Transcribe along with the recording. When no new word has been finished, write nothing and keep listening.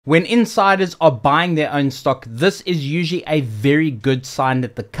When insiders are buying their own stock, this is usually a very good sign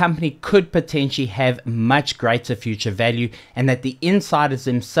that the company could potentially have much greater future value and that the insiders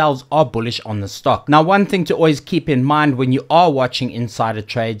themselves are bullish on the stock. Now, one thing to always keep in mind when you are watching insider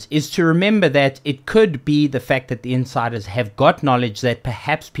trades is to remember that it could be the fact that the insiders have got knowledge that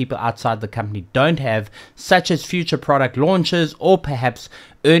perhaps people outside the company don't have, such as future product launches or perhaps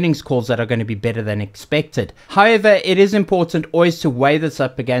earnings calls that are going to be better than expected. However, it is important always to weigh this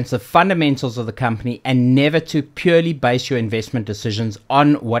up against the fundamentals of the company and never to purely base your investment decisions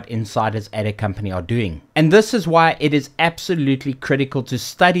on what insiders at a company are doing. And this is why it is absolutely critical to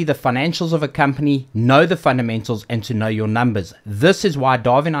study the financials of a company, know the fundamentals, and to know your numbers. This is why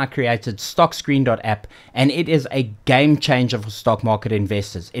Darwin and I created StockScreen.app, and it is a game changer for stock market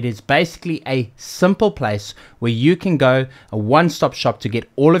investors. It is basically a simple place where you can go, a one-stop shop to get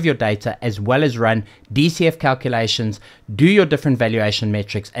all of your data, as well as run DCF calculations, do your different valuation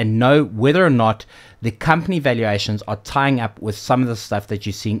metrics, and know whether or not the company valuations are tying up with some of the stuff that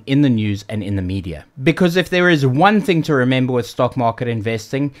you're seeing in the news and in the media. Because if there is one thing to remember with stock market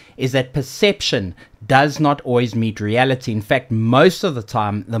investing, is that perception does not always meet reality. In fact, most of the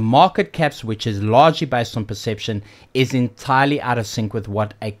time, the market caps, which is largely based on perception, is entirely out of sync with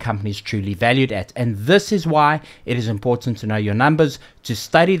what a company is truly valued at. And this is why it is important to know your numbers, to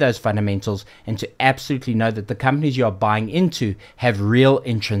study those fundamentals, and to absolutely know that the companies you are buying into have real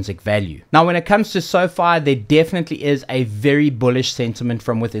intrinsic value. Now, when it comes to Sofi, there definitely is a very bullish sentiment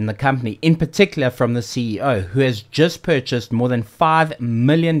from within the company, in particular from the CEO, who has just purchased more than $5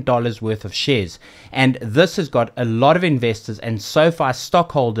 million worth of shares. And this has got a lot of investors and Sofi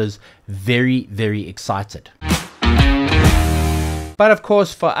stockholders very, very excited. But of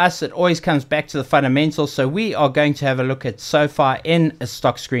course, for us, it always comes back to the fundamentals. So we are going to have a look at Sofi in a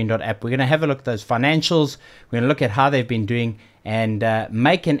StockScreen.app. We're going to have a look at those financials. We're going to look at how they've been doing and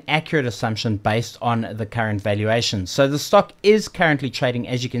make an accurate assumption based on the current valuation. So the stock is currently trading,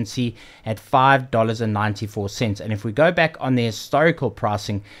 as you can see, at $5.94. And if we go back on the historical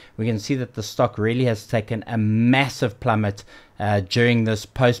pricing, we can see that the stock really has taken a massive plummet during this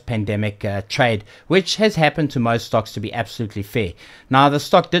post-pandemic trade, which has happened to most stocks, to be absolutely fair. Now, the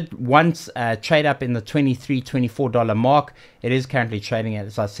stock did once trade up in the $23, $24 mark. It is currently trading at,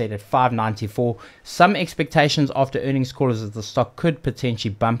 as I said, at $5.94. Some expectations after earnings call is that the stock could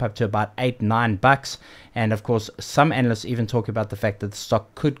potentially bump up to about $8-9. And of course, some analysts even talk about the fact that the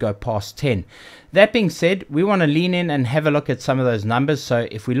stock could go past 10. That being said, we want to lean in and have a look at some of those numbers. So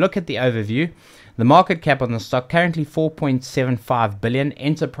if we look at the overview, the market cap on the stock currently $4.75 billion,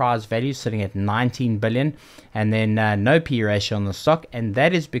 enterprise value sitting at $19 billion, and then no PE ratio on the stock, and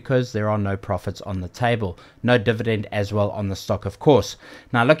that is because there are no profits on the table, no dividend as well on the stock, of course.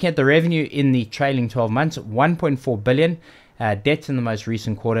 Now, looking at the revenue in the trailing 12 months, $1.4 billion. Debt in the most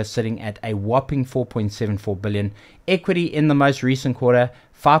recent quarter sitting at a whopping $4.74 billion. Equity in the most recent quarter,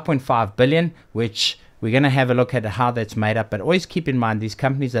 $5.5 billion, which we're going to have a look at how that's made up. But always keep in mind, these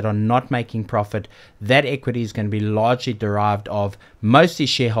companies that are not making profit, that equity is going to be largely derived of mostly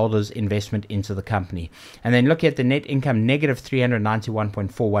shareholders' investment into the company. And then look at the net income, negative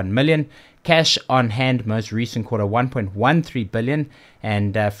 $391.41 million. Cash on hand, most recent quarter, $1.13 billion,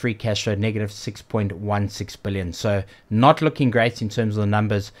 and free cash flow, negative $6.16 billion. So not looking great in terms of the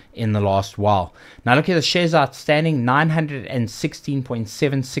numbers in the last while. Now look at the shares outstanding,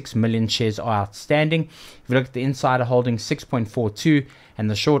 916.76 million shares are outstanding. If you look at the insider holding, 6.42, and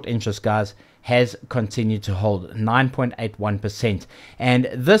the short interest, guys, has continued to hold 9.81%. And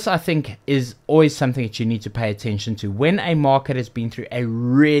this, I think, is always something that you need to pay attention to. When a market has been through a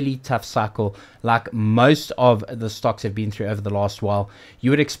really tough cycle, like most of the stocks have been through over the last while, you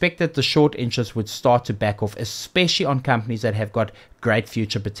would expect that the short interest would start to back off, especially on companies that have got great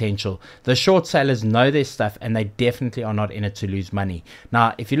future potential. The short sellers know their stuff, and they definitely are not in it to lose money.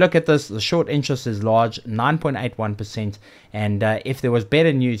 Now, if you look at this, the short interest is large, 9.81%, and if there was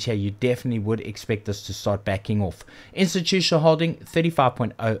better news here, you definitely would expect this to start backing off. Institutional holding,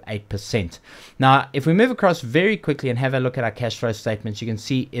 35.08%. Now, if we move across very quickly and have a look at our cash flow statements, you can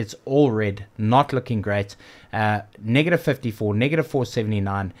see it's all red, not looking great. Negative 54, negative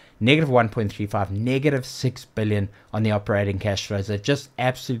 479, negative 1.35, negative 6 billion on the operating cash flows. They've just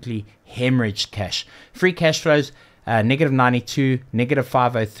absolutely hemorrhaged cash. Free cash flows, negative 92, negative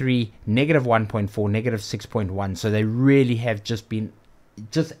 503, negative 1.4, negative 6.1. So they really have just been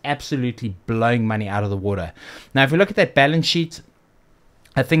absolutely blowing money out of the water. Now, if we look at that balance sheet,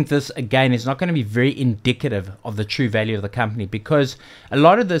 I think this, again, is not going to be very indicative of the true value of the company, because a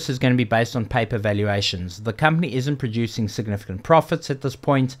lot of this is going to be based on paper valuations. The company isn't producing significant profits at this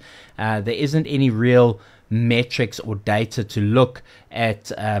point. There isn't any real metrics or data to look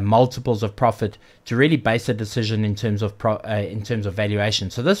at multiples of profit to really base a decision in terms of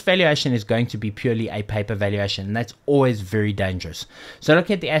valuation. So this valuation is going to be purely a paper valuation, and that's always very dangerous. So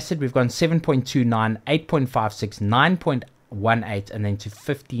looking at the asset, we've gone 7.29, 8.56, 9.18, and then to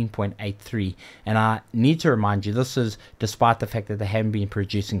 15.83. And I need to remind you, this is despite the fact that they haven't been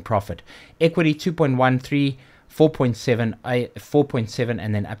producing profit. Equity 2.13, 4.7, 4.7,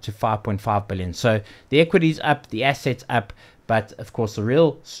 and then up to 5.5 billion. So the equity's up, the assets up, but of course the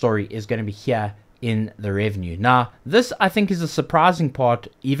real story is going to be here in the revenue. Now, this I think is a surprising part,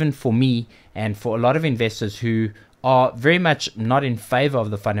 even for me and for a lot of investors who are very much not in favor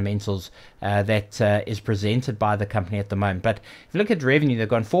of the fundamentals that is presented by the company at the moment. But if you look at revenue, they've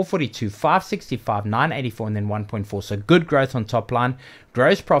gone 442, 565, 984, and then 1.4. So good growth on top line.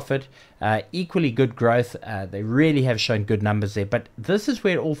 Gross profit, equally good growth. They really have shown good numbers there. But this is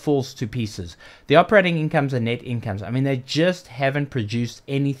where it all falls to pieces. The operating incomes and net incomes, I mean, they just haven't produced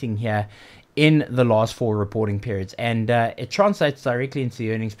anything here in the last 4 reporting periods, and it translates directly into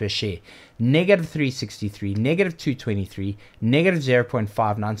the earnings per share. Negative 363, negative 223, negative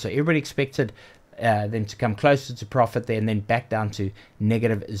 0.59. So everybody expected them to come closer to profit there, and then back down to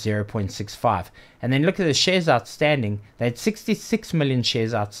negative 0.65. And then look at the shares outstanding. They had 66 million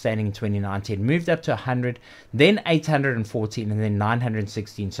shares outstanding in 2019, moved up to 100, then 814, and then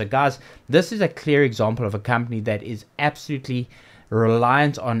 916. So guys, this is a clear example of a company that is absolutely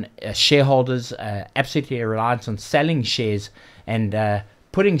reliant on shareholders, absolutely reliant on selling shares and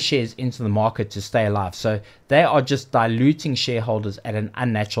putting shares into the market to stay alive. So they are just diluting shareholders at an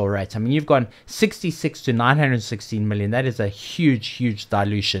unnatural rate. I mean, you've gone 66 to 916 million. That is a huge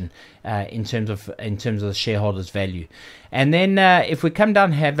dilution in terms of the shareholders' value. And then if we come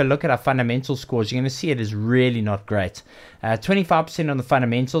down and have a look at our fundamental scores, you're going to see it is really not great. 25% on the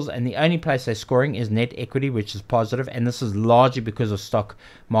fundamentals, and the only place they're scoring is net equity, which is positive, and this is largely because of stock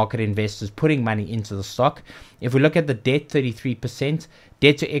market investors putting money into the stock. If we look at the debt, 33%.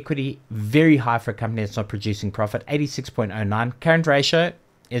 Debt to equity, very high for a company that's not producing profit, 86.09. Current ratio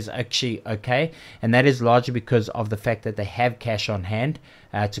is actually okay, and that is largely because of the fact that they have cash on hand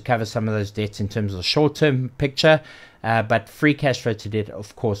to cover some of those debts in terms of the short-term picture, but free cash flow to debt,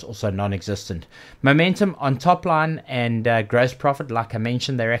 of course, also non-existent. Momentum on top line and gross profit, like I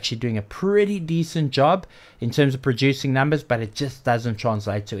mentioned, they're actually doing a pretty decent job in terms of producing numbers, but it just doesn't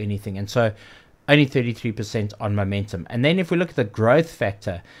translate to anything, and so only 33% on momentum. And then if we look at the growth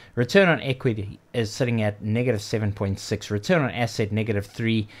factor, return on equity is sitting at negative 7.6, return on asset negative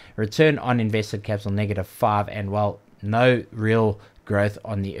 3, return on invested capital negative 5, and well, no real growth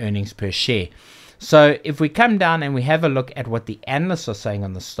on the earnings per share. So if we come down and we have a look at what the analysts are saying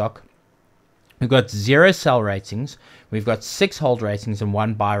on the stock, we've got 0 sell ratings, we've got 6 hold ratings, and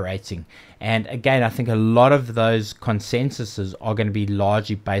 1 buy rating. And again, I think a lot of those consensuses are going to be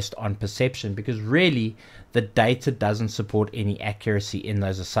largely based on perception, because really the data doesn't support any accuracy in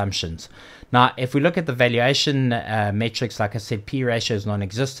those assumptions. Now, if we look at the valuation metrics, like I said, P ratio is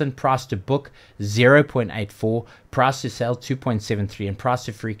non-existent, price to book 0.84, price to sell 2.73, and price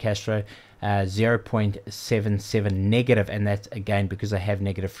to free cash flow 0.77 negative, and that's again because they have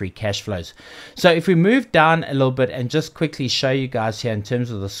negative free cash flows. So if we move down a little bit and just quickly show you guys here in terms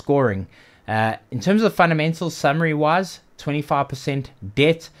of the scoring, in terms of fundamentals, summary wise, 25%,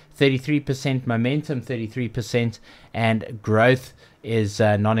 debt 33%, momentum 33%, and growth is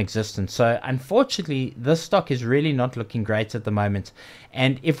non-existent. So unfortunately, this stock is really not looking great at the moment.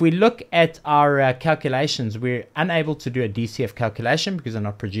 And if we look at our calculations, we're unable to do a DCF calculation because they're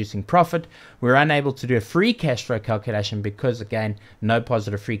not producing profit. We're unable to do a free cash flow calculation because, again, no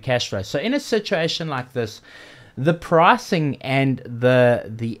positive free cash flow. So in a situation like this, the pricing and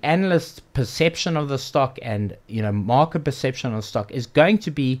the analyst perception of the stock and market perception of the stock is going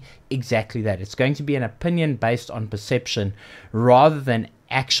to be exactly that. It's going to be an opinion based on perception rather than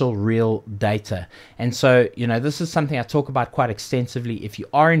actual real data. And so this is something I talk about quite extensively. If you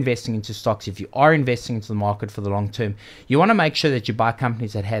are investing into stocks, if you are investing into the market for the long term, you want to make sure that you buy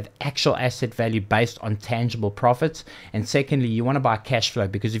companies that have actual asset value based on tangible profits. And secondly, you want to buy cash flow,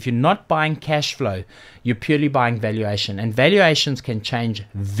 because if you're not buying cash flow, you're purely buying valuation, and valuations can change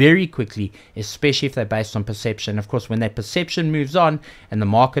very quickly, especially if they're based on perception. Of course, when that perception moves on and the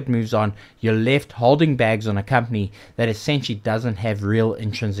market moves on, you're left holding bags on a company that essentially doesn't have real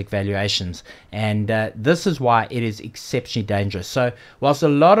intrinsic valuations, and this is why it is exceptionally dangerous. So whilst a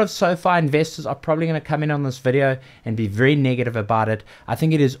lot of SoFi investors are probably going to come in on this video and be very negative about it, I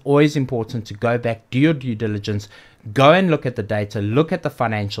think it is always important to go back, do your due diligence, go and look at the data, look at the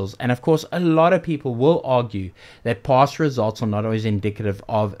financials. And of course, a lot of people will argue that past results are not always indicative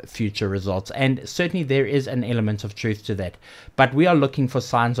of future results, and certainly there is an element of truth to that. But we are looking for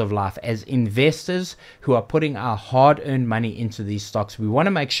signs of life as investors who are putting our hard-earned money into these stocks. We want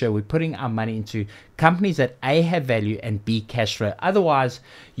to make sure we're putting our money into companies that A, have value, and B, cash flow. Otherwise,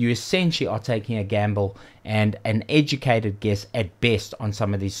 you essentially are taking a gamble and an educated guess at best on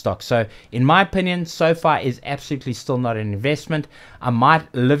some of these stocks. So in my opinion, SoFi is absolutely still not an investment. I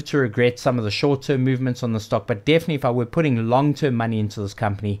might live to regret some of the short-term movements on the stock, but definitely if I were putting long-term money into this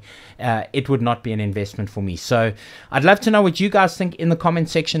company, it would not be an investment for me. So I'd love to know what you guys think in the comment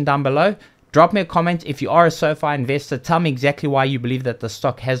section down below. Drop me a comment if you are a SoFi investor. Tell me exactly why you believe that the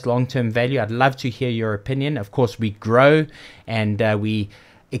stock has long-term value. I'd love to hear your opinion. Of course, we grow and we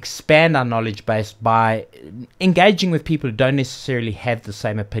expand our knowledge base by engaging with people who don't necessarily have the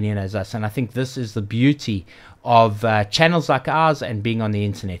same opinion as us. And I think this is the beauty of channels like ours and being on the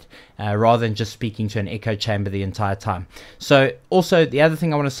internet, rather than just speaking to an echo chamber the entire time. So also the other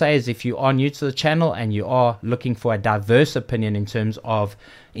thing I want to say is, if you are new to the channel and you are looking for a diverse opinion in terms of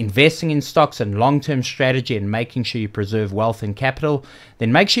investing in stocks and long-term strategy and making sure you preserve wealth and capital,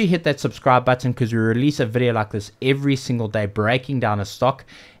 then make sure you hit that subscribe button, because we release a video like this every single day breaking down a stock.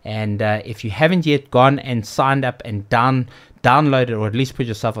 And if you haven't yet gone and signed up and downloaded, or at least put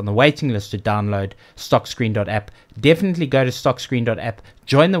yourself on the waiting list to download stockscreen.app, definitely go to stockscreen.app,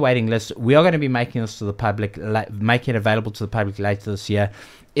 join the waiting list. We are going to be making this to the public, making it available to the public later this year.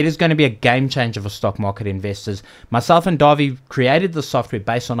 It is going to be a game changer for stock market investors. Myself and Davi created the software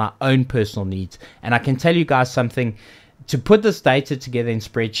based on our own personal needs, and I can tell you guys something. To put this data together in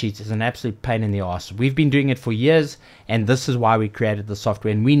spreadsheets is an absolute pain in the ass. We've been doing it for years, and this is why we created the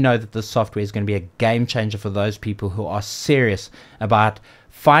software. And we know that this software is going to be a game changer for those people who are serious about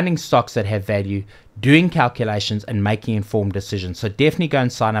finding stocks that have value, doing calculations, and making informed decisions. So definitely go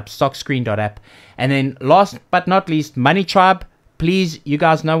and sign up, stockscreen.app. And then last but not least, Money Tribe. Please, you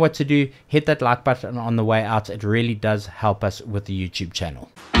guys know what to do. Hit that like button on the way out. It really does help us with the YouTube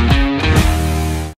channel.